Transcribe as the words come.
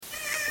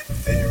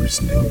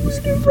There's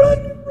nowhere to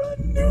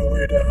run,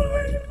 nowhere to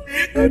hide.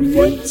 And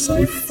once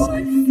I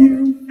find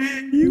you,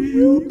 you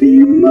will be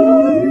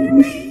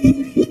mine.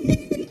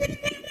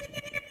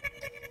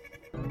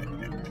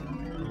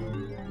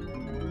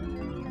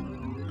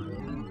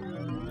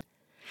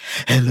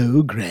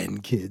 Hello,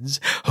 grandkids.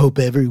 Hope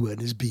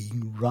everyone is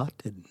being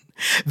rotten.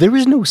 There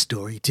is no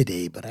story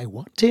today, but I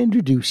want to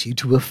introduce you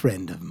to a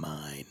friend of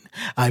mine.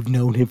 I've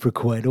known him for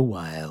quite a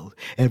while,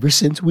 ever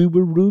since we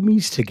were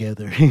roomies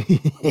together.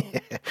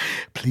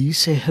 Please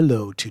say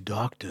hello to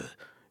Dr.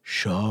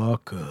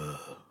 Shawker.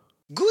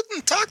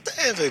 Guten Tag to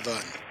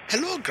everyone.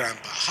 Hello,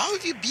 Grampa. How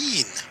have you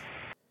been?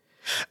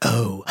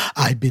 Oh,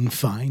 I've been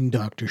fine,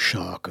 Dr.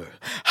 Shawker.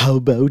 How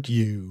about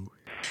you?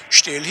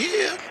 Still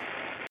here.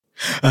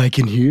 I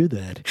can hear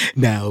that.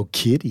 Now,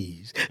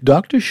 kiddies,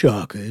 Dr.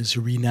 Shawker is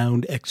a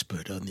renowned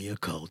expert on the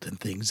occult and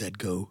things that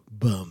go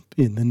bump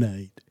in the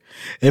night.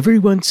 Every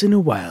once in a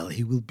while,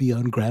 he will be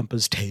on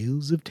Grandpa's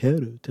Tales of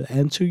Terror to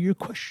answer your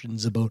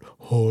questions about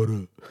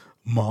horror,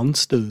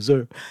 monsters,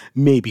 or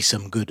maybe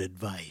some good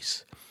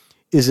advice.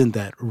 Isn't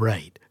that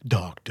right,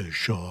 Dr.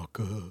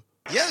 Shawker?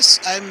 Yes,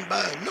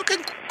 I'm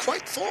looking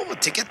quite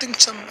forward to getting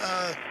some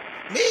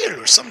mail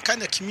or some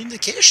kind of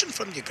communication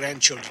from your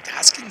grandchildren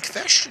asking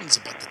questions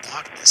about the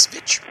darkness,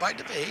 which, by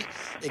the way,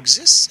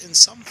 exists in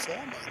some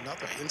form or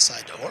another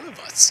inside all of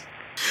us.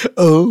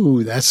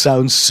 Oh, that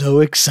sounds so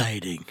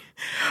exciting.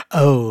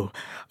 Oh,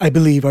 I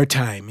believe our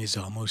time is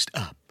almost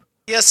up.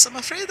 Yes, I'm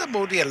afraid I'm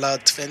only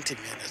allowed 20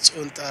 minutes,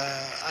 and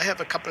I have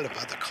a couple of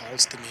other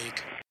calls to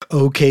make.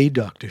 Okay,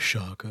 Dr.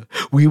 Shawker,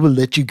 we will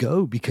let you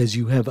go because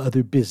you have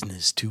other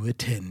business to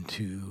attend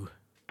to.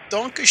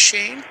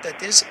 Dankeschön,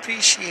 that is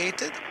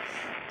appreciated.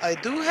 I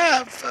do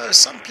have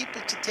some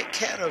people to take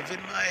care of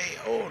in my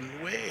own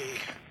way.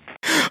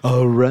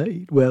 All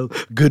right, well,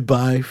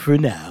 goodbye for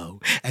now,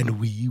 and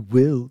we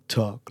will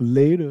talk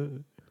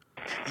later.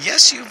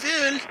 Yes, you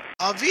will.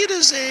 Auf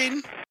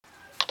Wiedersehen.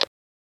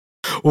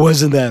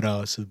 Wasn't that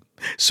awesome?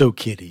 So,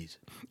 kiddies,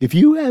 if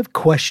you have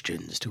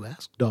questions to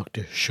ask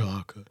Dr.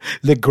 Shawker,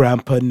 let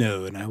Grandpa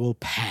know and I will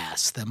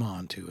pass them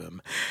on to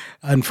him.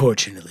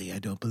 Unfortunately, I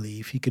don't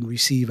believe he can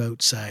receive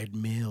outside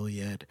mail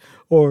yet,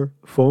 or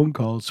phone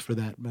calls for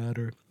that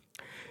matter.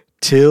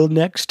 Till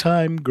next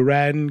time,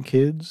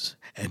 grandkids,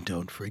 and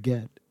don't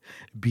forget,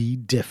 be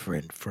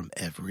different from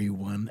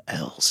everyone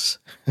else.